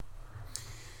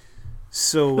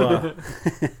So,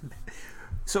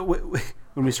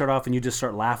 when we start off and you just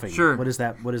start laughing, Sure. What does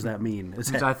that mean?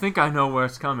 I think I know where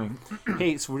it's coming.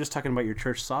 Hey, so we're just talking about your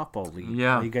church softball league.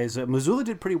 Yeah. You guys, Missoula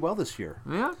did pretty well this year.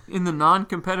 Yeah, in the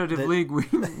non-competitive league,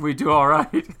 we do all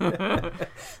right.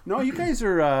 No, you guys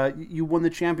are. You won the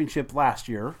championship last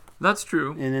year. That's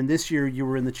true. And then this year you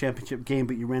were in the championship game,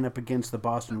 but you ran up against the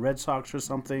Boston Red Sox or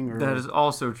something. Or... That is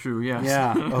also true. Yes.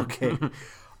 Yeah. Okay.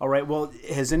 All right. Well,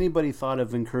 has anybody thought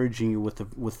of encouraging you with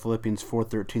Philippians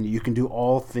 4:13 that you can do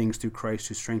all things through Christ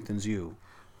who strengthens you?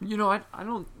 You know, I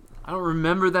don't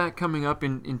remember that coming up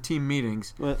in team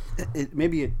meetings. Well,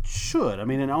 maybe it should. I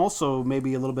mean, and also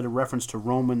maybe a little bit of reference to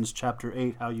Romans chapter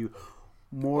 8, how you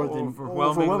more than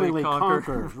overwhelmingly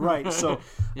conquer. Right. So,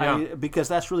 Yeah. Because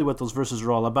that's really what those verses are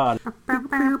all about.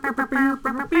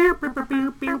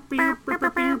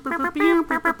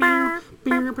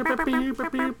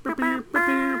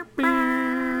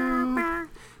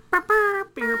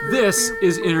 This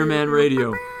is Inner Man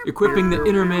Radio, equipping the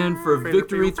inner man for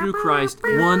victory through Christ,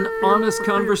 one honest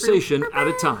conversation at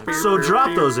a time. So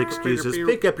drop those excuses,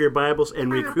 pick up your Bibles,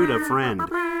 and recruit a friend.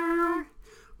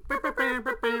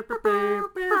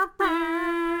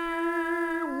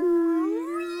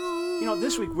 You know,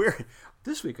 this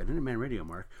week on Inner Man Radio,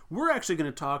 Mark, we're actually going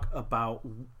to talk about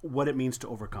what it means to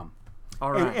overcome.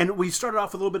 All right. And we started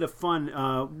off with a little bit of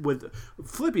fun with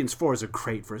Philippians 4 is a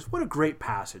great verse. What a great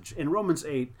passage. In Romans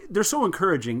 8, they're so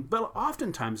encouraging, but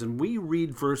oftentimes, and we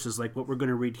read verses like what we're going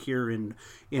to read here in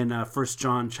 1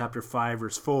 John chapter 5,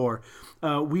 verse 4,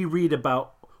 we read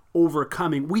about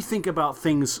overcoming. We think about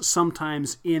things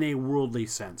sometimes in a worldly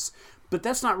sense, but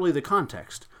that's not really the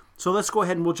context. So let's go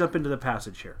ahead and we'll jump into the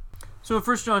passage here. So in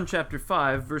 1 John chapter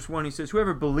 5, verse 1, he says,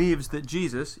 "Whoever believes that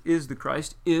Jesus is the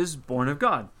Christ is born of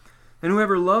God. And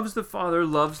whoever loves the Father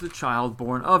loves the child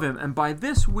born of him. And by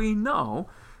this we know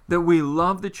that we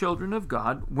love the children of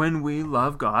God when we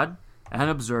love God and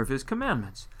observe his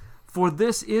commandments. For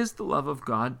this is the love of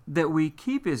God, that we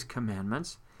keep his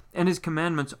commandments, and his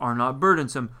commandments are not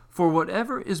burdensome. For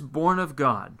whatever is born of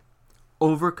God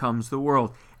overcomes the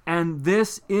world. And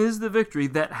this is the victory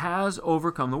that has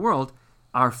overcome the world,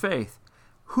 our faith.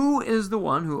 Who is the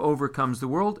one who overcomes the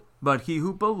world but he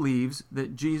who believes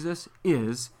that Jesus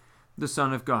is the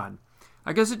Son of God?"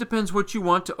 I guess it depends what you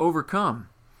want to overcome.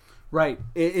 Right.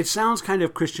 It sounds kind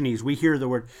of Christianese. We hear the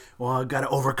word, well, I've got to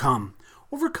overcome.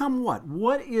 Overcome what?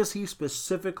 What is he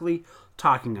specifically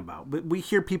talking about? But we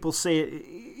hear people say it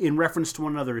in reference to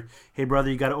one another. Hey, brother,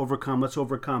 you got to overcome. Let's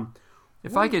overcome.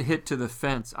 If I could hit to the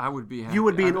fence, I would be happy. You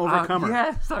would be an overcomer.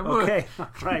 Yes, I would. Okay,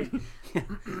 right.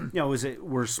 Is it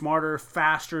we're smarter,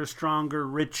 faster, stronger,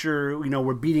 richer?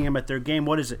 We're beating them at their game.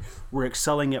 What is it? We're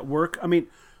excelling at work. I mean,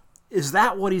 is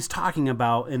that what he's talking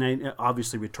about? And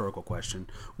obviously, rhetorical question.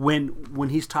 When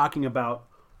he's talking about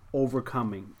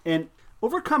overcoming, and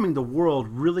overcoming the world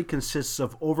really consists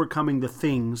of overcoming the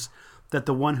things that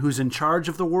the one who's in charge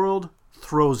of the world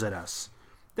throws at us.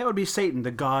 That would be Satan,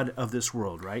 the god of this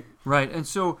world, right? Right. And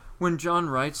so when John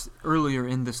writes earlier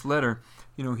in this letter,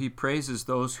 he praises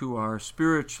those who are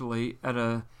spiritually at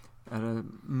a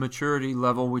maturity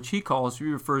level, which he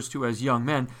refers to as young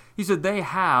men. He said they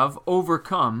have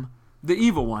overcome the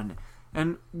evil one.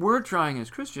 And we're trying as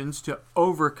Christians to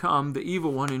overcome the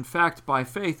evil one. In fact, by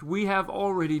faith, we have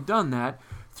already done that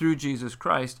through Jesus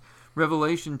Christ.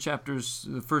 Revelation chapters,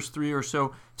 the first 3 or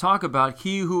so, talk about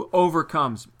he who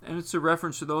overcomes. And it's a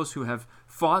reference to those who have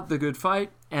fought the good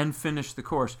fight and finished the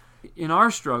course. In our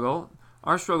struggle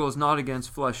is not against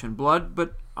flesh and blood,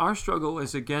 but our struggle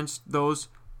is against those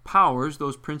powers,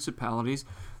 those principalities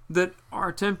that are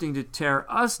attempting to tear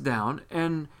us down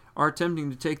and are attempting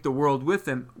to take the world with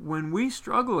them. When we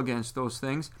struggle against those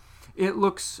things, it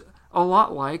looks a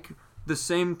lot like the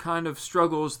same kind of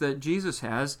struggles that Jesus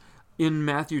has in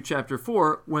Matthew chapter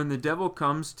 4, when the devil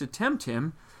comes to tempt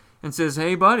him and says,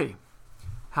 "Hey, buddy,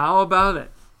 how about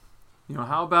it?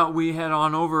 How about we head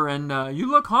on over and you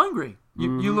look hungry.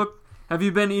 You look. Have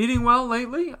you been eating well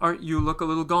lately? Or you look a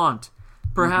little gaunt.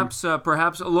 Perhaps a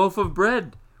loaf of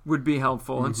bread would be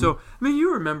helpful." And so,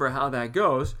 you remember how that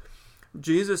goes.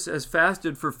 Jesus has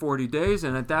fasted for 40 days,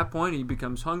 and at that point he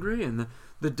becomes hungry, and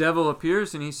the devil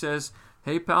appears and he says,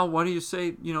 "Hey, pal, what do you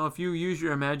say, if you use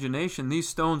your imagination, these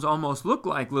stones almost look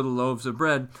like little loaves of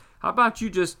bread. How about you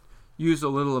just use a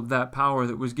little of that power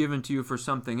that was given to you for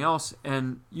something else,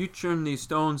 and you turn these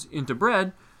stones into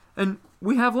bread, and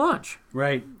we have lunch."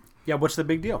 Right. Yeah, what's the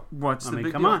big deal? What's the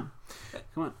big deal? Come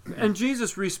on. And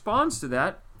Jesus responds to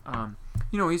that.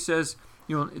 He says,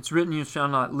 it's written, "You shall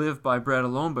not live by bread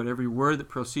alone, but every word that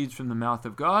proceeds from the mouth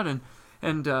of God."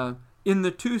 And in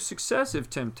the 2 successive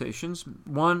temptations,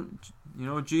 one,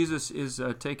 Jesus is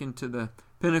taken to the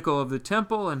pinnacle of the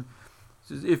temple and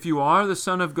says, if you are the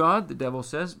Son of God, the devil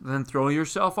says, then throw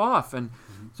yourself off. And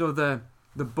so the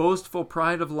boastful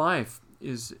pride of life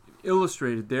is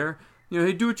illustrated there.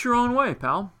 Hey, do it your own way,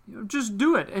 pal. Just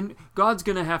do it. And God's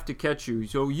going to have to catch you.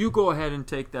 So you go ahead and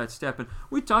take that step. And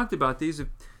we talked about these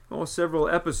several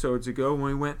episodes ago when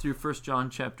we went through 1 John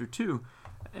chapter 2.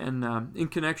 And in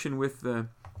connection with the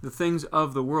things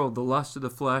of the world, the lust of the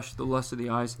flesh, the lust of the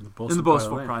eyes, and the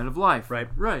boastful pride of life.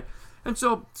 Right. And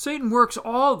so Satan works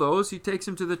all those. He takes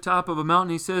him to the top of a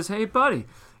mountain. He says, hey, buddy,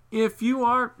 if you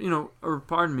are,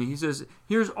 he says,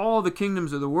 here's all the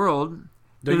kingdoms of the world.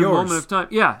 They're in yours. A moment of time.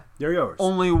 Yeah. They're yours.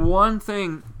 Only one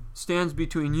thing stands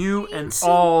between you and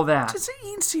all that. Just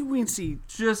eensy weensy.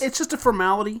 Just, it's just a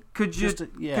formality. Could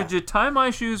you tie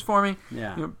my shoes for me?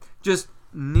 Yeah. Just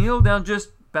kneel down, just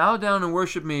bow down and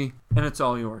worship me, and it's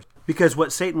all yours. Because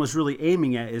what Satan was really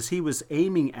aiming at is he was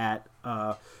aiming at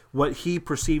what he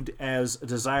perceived as a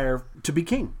desire to be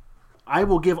king. I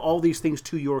will give all these things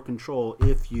to your control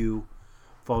if you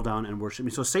fall down and worship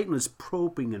me. So Satan is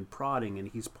probing and prodding, and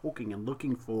he's poking and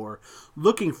looking for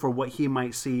what he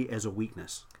might see as a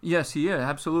weakness. Yes, he is,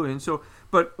 absolutely. And so,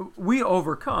 but we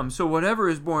overcome. So whatever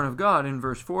is born of God, in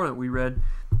verse 4 that we read,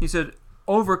 he said,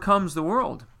 overcomes the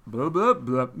world. Blah, blah,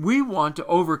 blah. We want to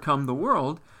overcome the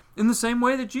world in the same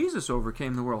way that Jesus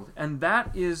overcame the world. And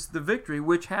that is the victory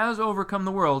which has overcome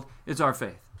the world, is our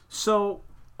faith. So,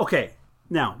 okay,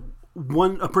 now,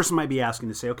 a person might be asking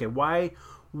to say, okay, why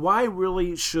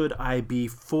really should I be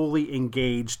fully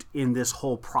engaged in this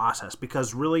whole process?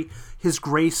 Because really, His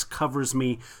grace covers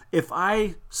me.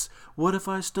 What if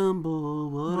I stumble?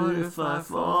 What if I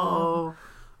fall?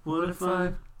 What if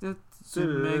I... To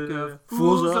make a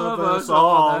fools of us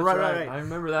all. Right. I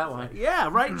remember that one. Yeah,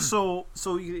 right. So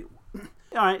all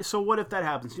right. So what if that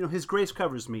happens? His grace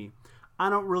covers me. I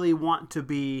don't really want to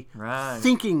be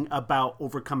thinking about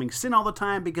overcoming sin all the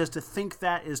time, because to think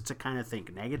that is to kind of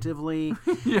think negatively.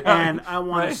 And I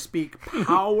want to speak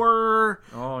power.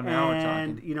 Oh, now we're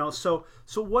talking.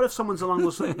 So what if someone's along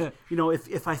those lines?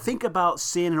 If I think about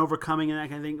sin and overcoming and that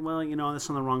kind of thing, well, that's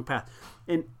on the wrong path.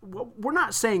 And we're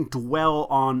not saying dwell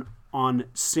on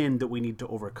sin that we need to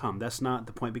overcome. That's not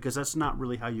the point, because that's not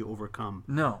really how you overcome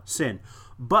sin.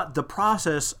 But the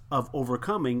process of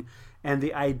overcoming and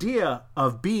the idea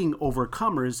of being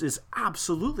overcomers is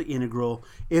absolutely integral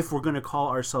if we're going to call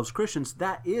ourselves Christians.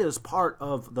 That is part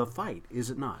of the fight,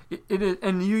 is it not? It is,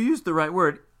 and you used the right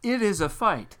word. It is a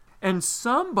fight. And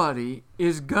somebody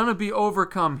is going to be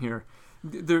overcome here.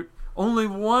 Only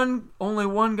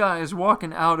one guy is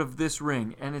walking out of this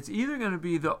ring, and it's either going to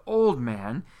be the old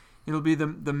man. It'll be the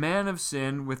man of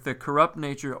sin with the corrupt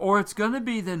nature, or it's going to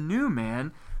be the new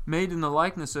man made in the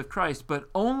likeness of Christ. But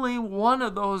only one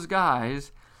of those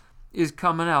guys is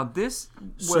coming out.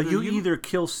 So you either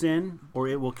kill sin or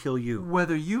it will kill you.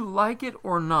 Whether you like it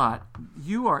or not,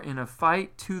 you are in a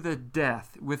fight to the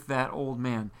death with that old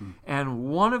man. And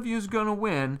one of you is going to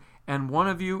win, and one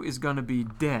of you is going to be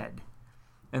dead.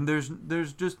 And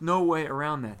there's just no way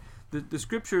around that. The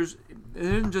scriptures, it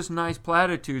isn't just nice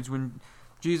platitudes when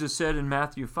Jesus said in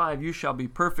Matthew 5, you shall be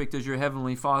perfect as your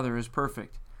heavenly Father is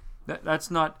perfect. That's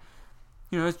not,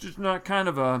 it's just not kind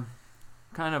of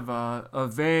a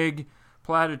vague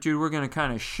platitude. We're going to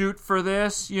kind of shoot for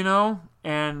this,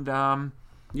 and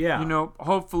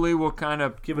hopefully we'll kind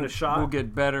of give it a shot. We'll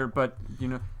get better, but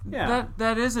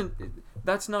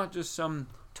that's not just some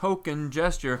token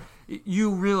gesture.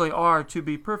 You really are to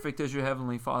be perfect as your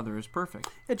heavenly Father is perfect.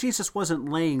 Yeah, Jesus wasn't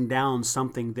laying down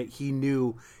something that he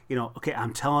knew, okay,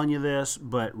 I'm telling you this,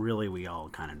 but really we all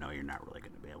kind of know you're not really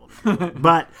going to be able to do it.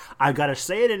 But I've got to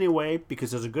say it anyway,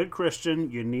 because as a good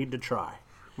Christian, you need to try.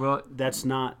 Well, that's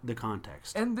not the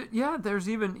context. And there's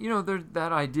even, there's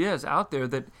that idea is out there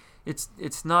that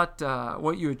it's not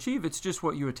what you achieve, it's just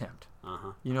what you attempt.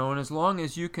 And as long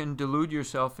as you can delude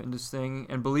yourself into saying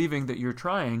and believing that you're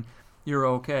trying, you're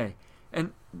okay.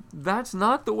 And that's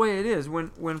not the way it is.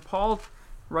 When Paul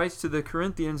writes to the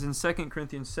Corinthians in 2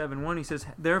 Corinthians 7:1, he says,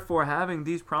 therefore, having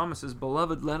these promises,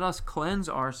 beloved, let us cleanse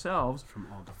ourselves from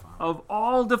all defilement. Of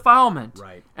all defilement.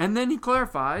 Right. And then he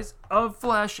clarifies, of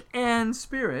flesh and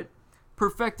spirit,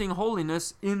 perfecting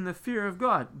holiness in the fear of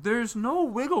God. There's no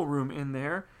wiggle room in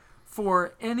there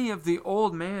for any of the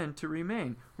old man to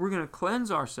remain. We're going to cleanse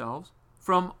ourselves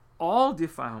from all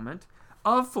defilement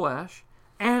of flesh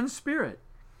and spirit.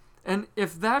 And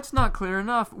if that's not clear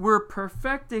enough, we're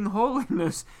perfecting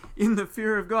holiness in the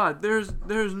fear of God. There's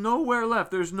nowhere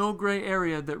left. There's no gray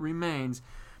area that remains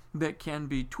that can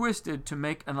be twisted to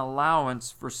make an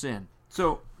allowance for sin.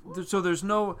 So there's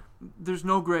no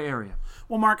gray area.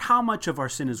 Well, Mark, how much of our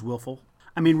sin is willful?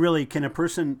 I mean, really, can a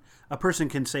person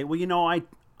can say, well,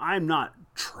 I'm not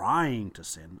trying to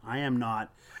sin. I am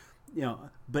not,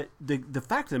 but the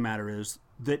fact of the matter is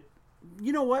that,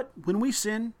 you know what, when we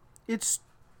sin, it's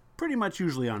pretty much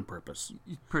usually on purpose.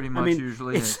 Pretty much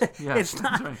usually is. Yeah,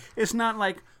 it's not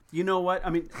like, you know what, I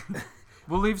mean,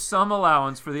 we'll leave some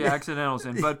allowance for the accidental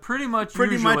sin, but pretty much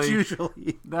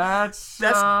usually that's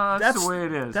the way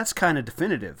it is. That's kind of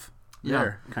definitive.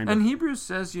 Yeah, and Hebrews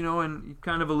says, and you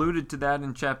kind of alluded to that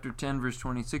in chapter 10, verse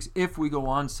 26, if we go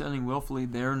on sinning willfully,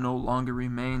 there no longer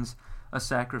remains a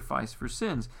sacrifice for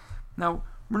sins. Now,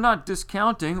 we're not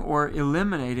discounting or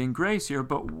eliminating grace here,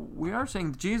 but we are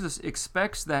saying Jesus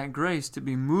expects that grace to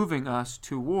be moving us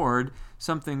toward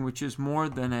something which is more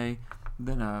than a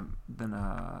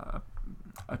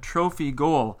trophy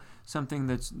goal, something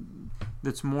that's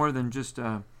more than just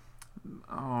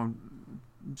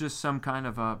some kind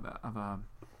of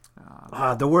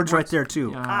the word's right there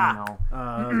too.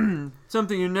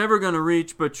 Something you're never going to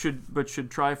reach, but should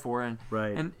try for, and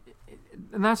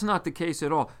that's not the case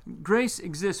at all. Grace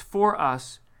exists for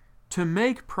us to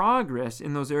make progress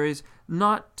in those areas,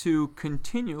 not to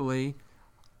continually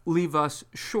leave us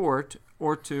short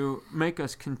or to make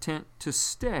us content to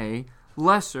stay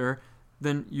lesser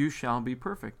than you shall be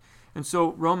perfect. And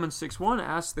so Romans 6:1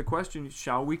 asks the question,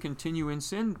 shall we continue in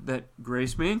sin that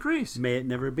grace may increase? May it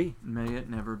never be. May it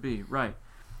never be, right.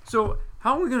 So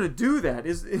how are we going to do that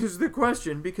is the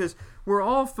question, because we're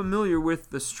all familiar with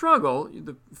the struggle.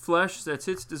 The flesh sets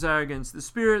its desire against the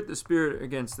spirit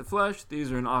against the flesh.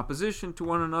 These are in opposition to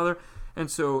one another. And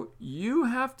so you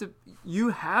have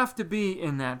to be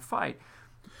in that fight.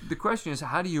 The question is,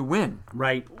 how do you win?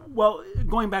 Right. Well,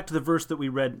 going back to the verse that we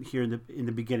read here in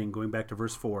the beginning, going back to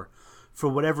verse 4, for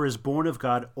whatever is born of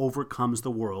God overcomes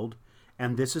the world,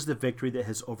 and this is the victory that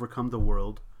has overcome the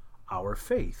world, our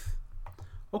faith.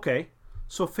 Okay,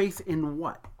 so faith in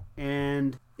what?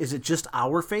 And is it just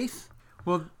our faith?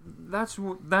 Well, that's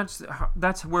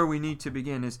where we need to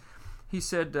begin. Is he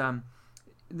said,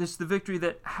 this is the victory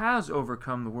that has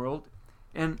overcome the world,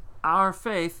 and our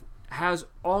faith has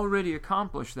already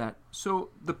accomplished that. So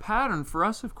the pattern for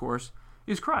us, of course,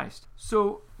 is Christ.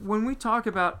 So when we talk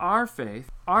about our faith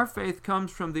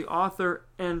comes from the author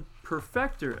and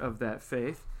perfecter of that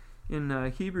faith.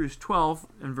 In Hebrews 12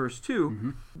 and verse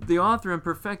 2, the author and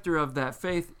perfecter of that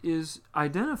faith is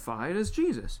identified as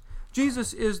Jesus.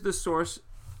 Jesus is the source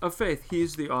of faith.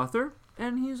 He's the author,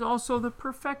 and he's also the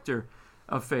perfecter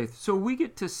of faith. So we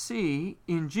get to see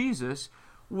in Jesus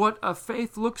what a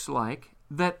faith looks like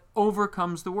that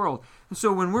overcomes the world. And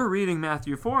so when we're reading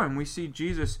Matthew 4 and we see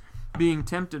Jesus being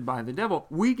tempted by the devil,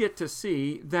 we get to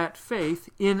see that faith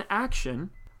in action,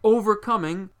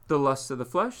 overcoming the lust of the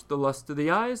flesh, the lust of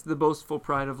the eyes, the boastful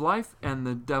pride of life, and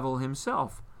the devil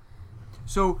himself.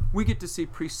 So we get to see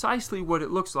precisely what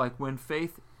it looks like when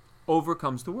faith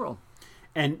overcomes the world.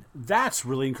 And that's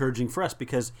really encouraging for us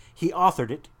because he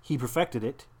authored it, he perfected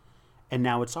it, and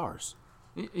now it's ours.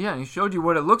 Yeah, he showed you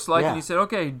what it looks like, and he said,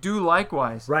 okay, do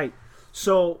likewise. Right.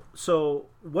 So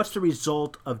what's the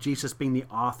result of Jesus being the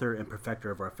author and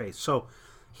perfecter of our faith? So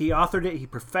he authored it, he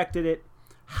perfected it.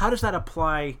 How does that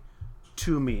apply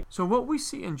to me? So what we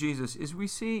see in Jesus is we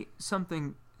see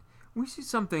something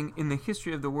in the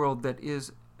history of the world that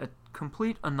is a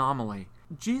complete anomaly.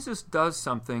 Jesus does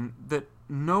something that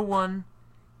no one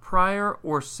prior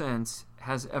or since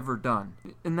has ever done.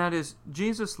 And that is,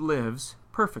 Jesus lives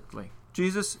perfectly.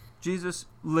 Jesus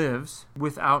lives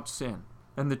without sin.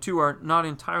 And the two are not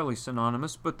entirely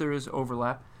synonymous, but there is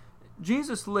overlap.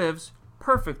 Jesus lives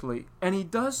perfectly, and he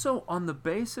does so on the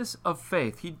basis of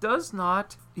faith. He does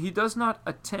not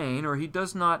attain, or he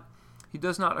does not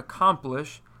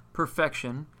accomplish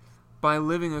perfection by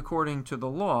living according to the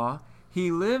law. He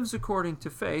lives according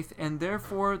to faith, and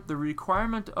therefore the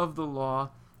requirement of the law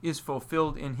is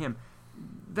fulfilled in him.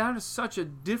 That is such a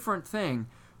different thing,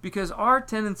 because our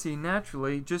tendency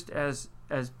naturally, just as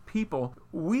people,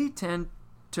 we tend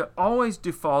to always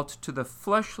default to the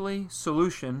fleshly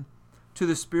solution to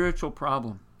the spiritual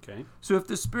problem. Okay. So if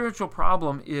the spiritual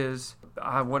problem is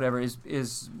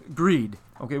is greed,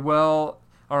 okay, well,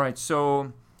 all right,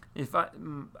 so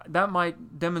that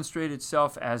might demonstrate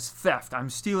itself as theft. I'm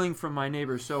stealing from my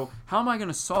neighbor. So how am I going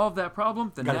to solve that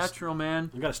problem? The natural man.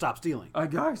 I got to stop stealing. I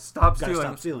got to stop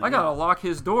stealing. I got to lock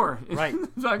his door. Right.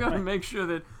 So I got to make sure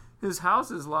that his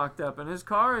house is locked up and his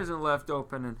car isn't left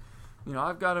open, and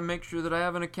I've got to make sure that I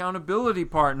have an accountability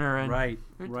partner. And right.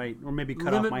 Or maybe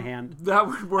cut off my hand. That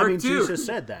would work too. Jesus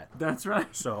said that. That's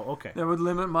right. So, okay. That would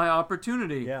limit my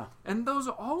opportunity. Yeah. And those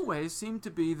always seem to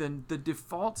be the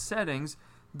default settings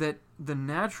that the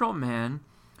natural man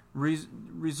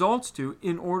results to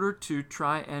in order to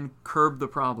try and curb the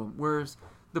problem. Whereas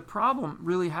the problem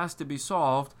really has to be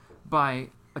solved by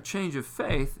a change of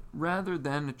faith rather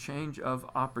than a change of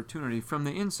opportunity from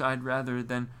the inside rather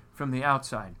than from the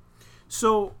outside.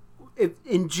 So,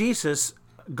 in Jesus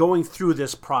going through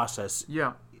this process,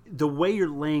 Yeah. the way you're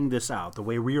laying this out, the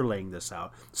way we're laying this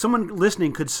out, someone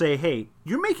listening could say, hey,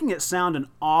 you're making it sound an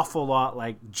awful lot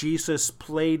like Jesus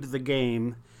played the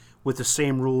game with the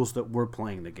same rules that we're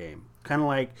playing the game. Kind of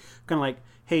like,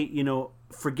 hey,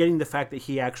 forgetting the fact that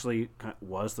he actually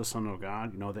was the Son of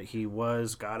God, that he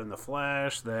was God in the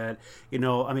flesh, that,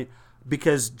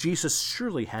 because Jesus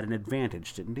surely had an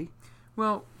advantage, didn't he?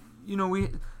 Well,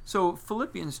 so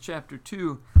Philippians chapter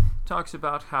 2 talks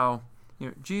about how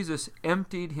Jesus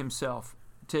emptied himself,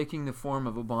 taking the form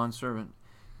of a bondservant,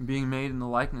 being made in the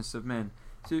likeness of men.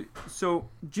 So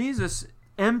Jesus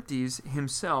empties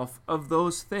himself of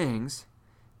those things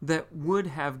that would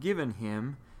have given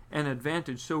him an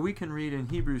advantage. So we can read in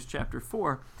Hebrews chapter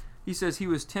 4, he says he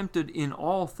was tempted in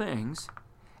all things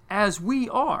as we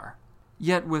are,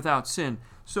 yet without sin.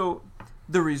 So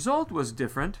the result was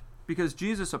different because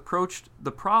Jesus approached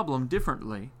the problem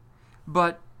differently,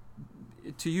 but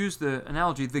to use the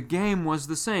analogy, the game was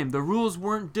the same. The rules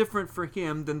weren't different for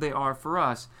him than they are for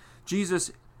us.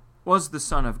 Jesus was the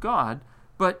Son of God,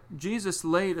 but Jesus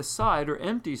laid aside or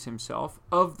empties himself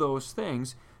of those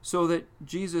things so that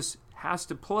Jesus has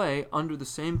to play under the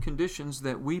same conditions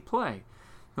that we play.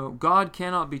 God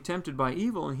cannot be tempted by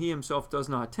evil, and he himself does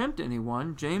not tempt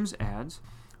anyone, James adds,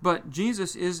 but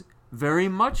Jesus is very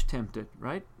much tempted,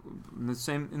 right?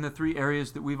 In the three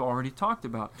areas that we've already talked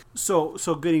about. So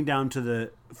getting down to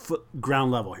the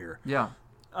ground level here. Yeah.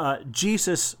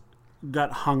 Jesus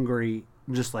got hungry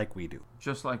just like we do.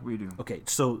 Just like we do. Okay,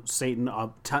 so Satan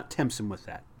tempts him with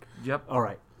that. Yep. All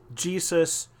right.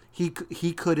 Jesus, he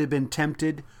could have been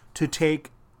tempted to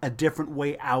take a different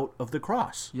way out of the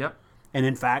cross. Yep. And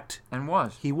in fact,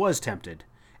 he was tempted.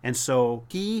 And so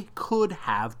he could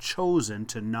have chosen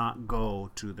to not go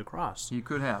to the cross. He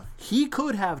could have. He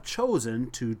could have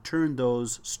chosen to turn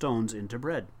those stones into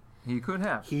bread. He could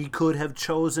have. He could have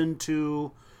chosen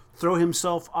to throw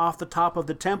himself off the top of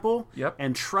the temple. Yep.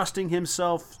 And trusting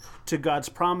himself to God's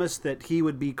promise that he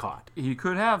would be caught. He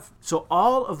could have. So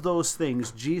all of those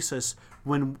things, Jesus,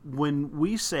 when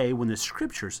the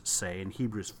scriptures say in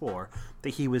Hebrews 4 that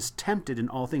he was tempted in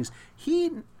all things, he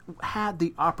had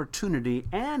the opportunity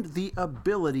and the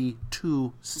ability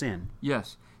to sin.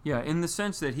 Yes. Yeah, in the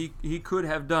sense that he could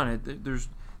have done it.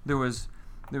 There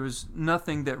was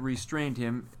nothing that restrained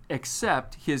him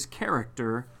except his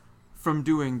character from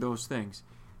doing those things.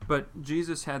 But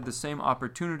Jesus had the same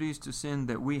opportunities to sin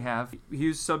that we have. He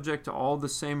was subject to all the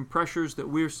same pressures that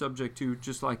we're subject to,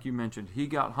 just like you mentioned. He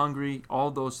got hungry,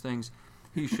 all those things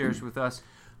he shares with us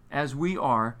as we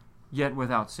are, yet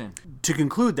without sin. To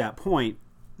conclude that point,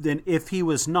 then if he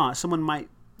was not,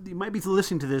 you might be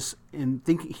listening to this and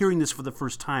hearing this for the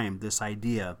first time, this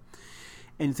idea,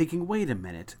 and thinking, wait a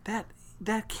minute,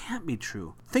 that can't be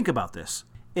true. Think about this.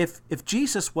 If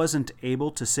Jesus wasn't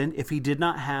able to sin, if he did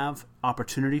not have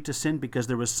opportunity to sin because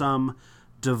there was some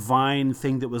divine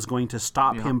thing that was going to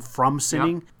stop him from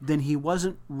sinning, then he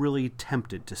wasn't really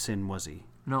tempted to sin, was he?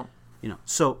 No.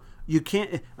 So you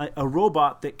can't, a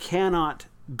robot that cannot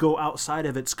go outside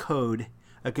of its code,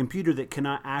 a computer that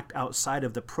cannot act outside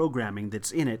of the programming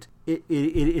that's in it,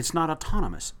 it's not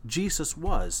autonomous. Jesus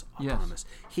was autonomous.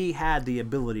 Yes. He had the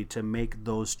ability to make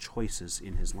those choices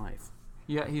in his life.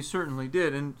 Yeah, he certainly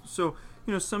did. And so,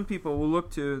 some people will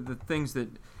look to the things that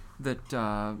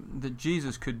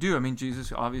Jesus could do. I mean,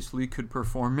 Jesus obviously could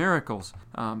perform miracles,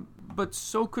 but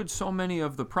so could so many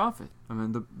of the prophets. I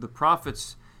mean, the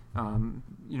prophets,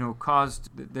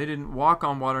 they didn't walk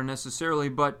on water necessarily,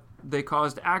 but they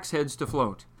caused axe heads to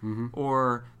float,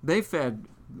 or they fed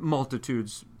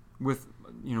multitudes with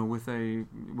a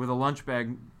lunch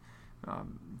bag.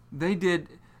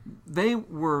 They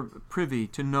were privy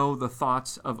to know the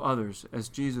thoughts of others, as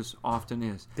Jesus often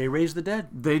is. They raised the dead.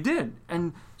 They did.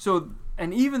 And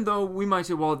even though we might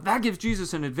say, well, that gives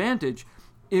Jesus an advantage,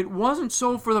 it wasn't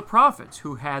so for the prophets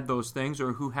who had those things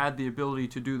or who had the ability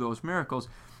to do those miracles.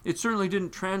 It certainly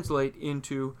didn't translate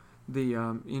into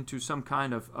some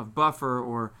kind of buffer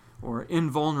or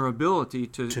invulnerability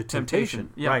to temptation.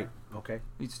 Yeah. Right. Okay.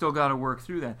 You still got to work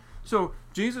through that. So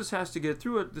Jesus has to get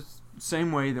through it the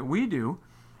same way that we do.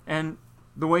 And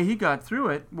the way he got through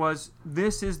it was,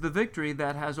 this is the victory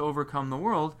that has overcome the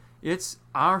world. It's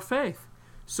our faith.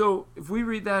 So if we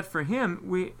read that for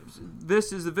him,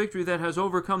 this is the victory that has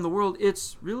overcome the world.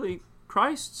 It's really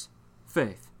Christ's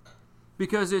faith.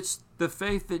 Because it's the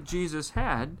faith that Jesus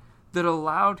had that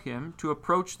allowed him to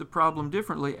approach the problem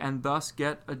differently and thus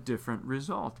get a different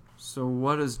result. So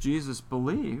what does Jesus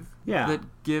believe that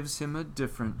gives him a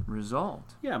different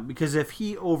result? Yeah, because if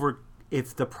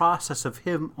the process of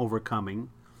him overcoming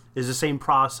is the same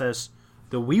process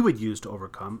that we would use to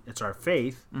overcome, it's our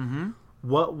faith,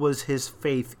 what was his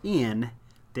faith in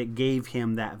that gave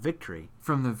him that victory?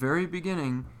 From the very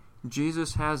beginning,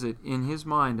 Jesus has it in his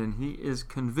mind, and he is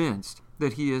convinced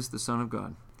that he is the Son of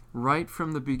God. Right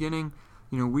from the beginning,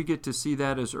 we get to see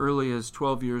that as early as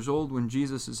 12 years old when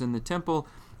Jesus is in the temple.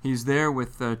 He's there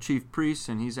with the chief priests,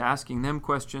 and he's asking them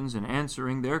questions and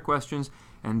answering their questions,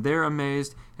 and they're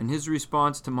amazed. And his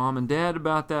response to mom and dad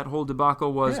about that whole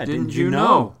debacle was, didn't you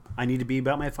know? I need to be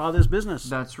about my Father's business.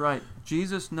 That's right.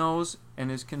 Jesus knows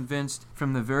and is convinced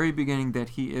from the very beginning that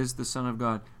he is the Son of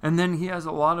God. And then he has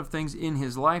a lot of things in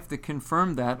his life that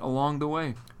confirm that along the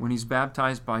way. When he's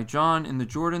baptized by John in the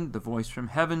Jordan, the voice from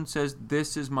heaven says,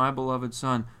 "This is my beloved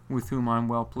Son, with whom I'm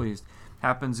well pleased."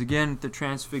 Happens again at the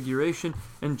Transfiguration,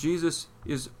 and Jesus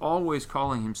is always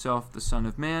calling himself the Son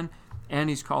of Man, and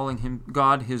he's calling him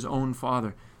God his own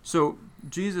Father. So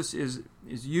Jesus is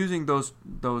using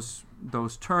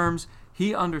those terms.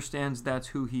 He understands that's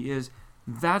who he is.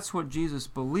 That's what Jesus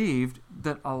believed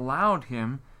that allowed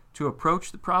him to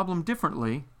approach the problem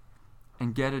differently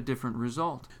and get a different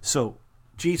result. So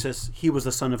Jesus, he was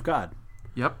the Son of God.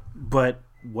 Yep. But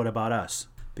what about us?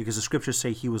 Because the scriptures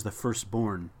say he was the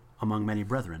firstborn among many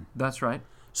brethren. That's right.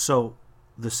 So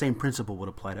the same principle would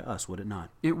apply to us, would it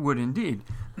not? It would indeed.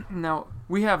 Now,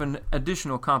 we have an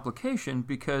additional complication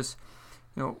because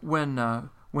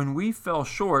when we fell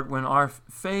short, when our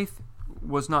faith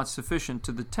was not sufficient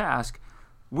to the task,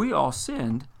 we all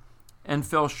sinned and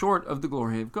fell short of the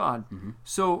glory of God.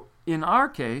 So in our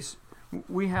case,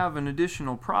 we have an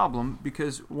additional problem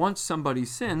because once somebody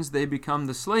sins, they become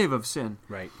the slave of sin.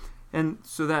 Right. And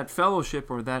so that fellowship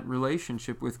or that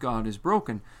relationship with God is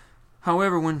broken.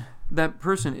 However, when that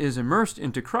person is immersed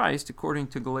into Christ, according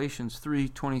to Galatians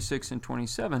 3:26 and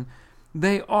 27,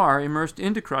 they are immersed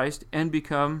into Christ and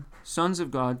become sons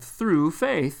of God through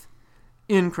faith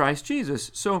in Christ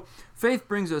Jesus. So faith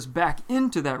brings us back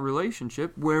into that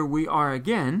relationship where we are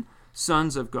again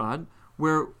sons of God,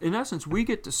 where in essence we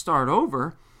get to start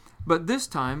over, but this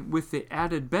time with the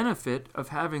added benefit of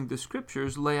having the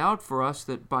scriptures lay out for us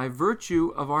that by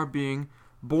virtue of our being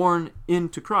born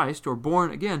into Christ or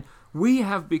born again, we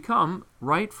have become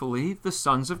rightfully the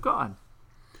sons of God.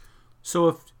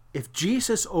 So if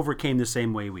Jesus overcame the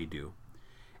same way we do,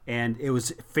 and it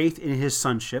was faith in his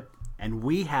sonship, and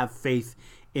we have faith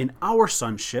in our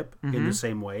sonship in the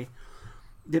same way,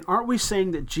 then aren't we saying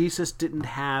that Jesus didn't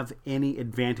have any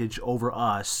advantage over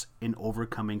us in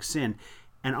overcoming sin?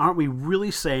 And aren't we really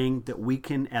saying that we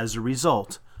can, as a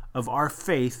result of our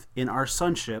faith in our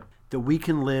sonship, that we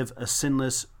can live a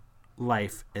sinless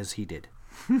life as he did?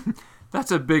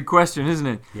 That's a big question, isn't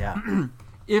it? Yeah.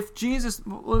 If Jesus,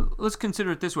 let's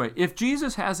consider it this way. If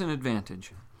Jesus has an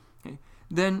advantage, okay,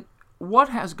 then what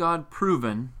has God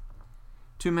proven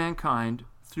to mankind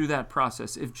through that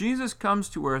process? If Jesus comes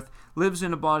to earth, lives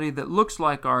in a body that looks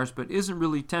like ours but isn't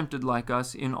really tempted like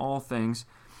us in all things,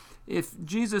 if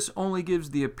Jesus only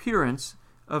gives the appearance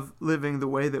of living the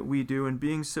way that we do and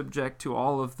being subject to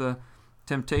all of the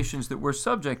temptations that we're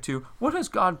subject to, what has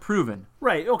God proven?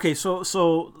 Right. Okay.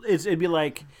 So it'd be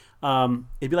like an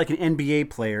NBA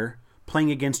player playing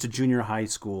against a junior high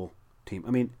school team.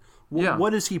 I mean,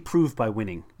 what does he prove by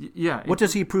winning? What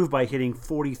does he prove by hitting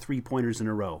 43 pointers in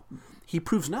a row? He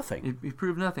proves nothing. He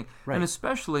proved nothing. Right. And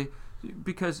especially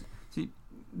because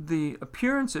the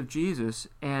appearance of Jesus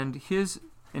and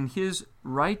his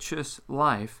righteous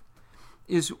life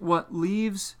is what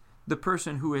leaves the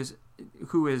person who has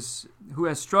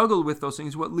struggled with those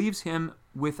things, what leaves him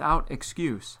without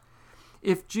excuse.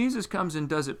 If Jesus comes and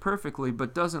does it perfectly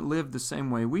but doesn't live the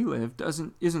same way we live,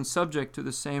 isn't subject to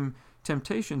the same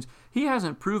temptations, he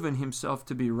hasn't proven himself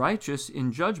to be righteous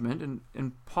in judgment.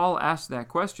 And Paul asked that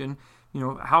question,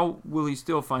 how will he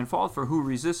still find fault for who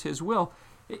resists his will?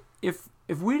 If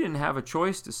we didn't have a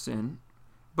choice to sin,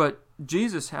 but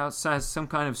Jesus has some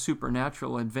kind of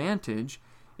supernatural advantage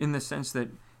in the sense that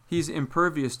he's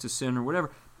impervious to sin or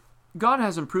whatever, God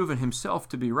hasn't proven himself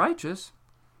to be righteous.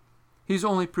 He's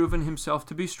only proven himself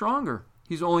to be stronger.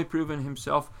 He's only proven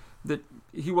himself that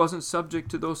he wasn't subject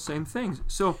to those same things.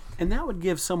 And that would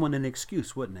give someone an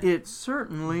excuse, wouldn't it? It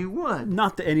certainly would.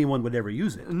 Not that anyone would ever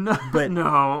use it. No.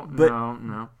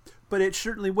 But it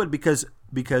certainly would because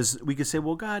we could say,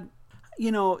 well, God,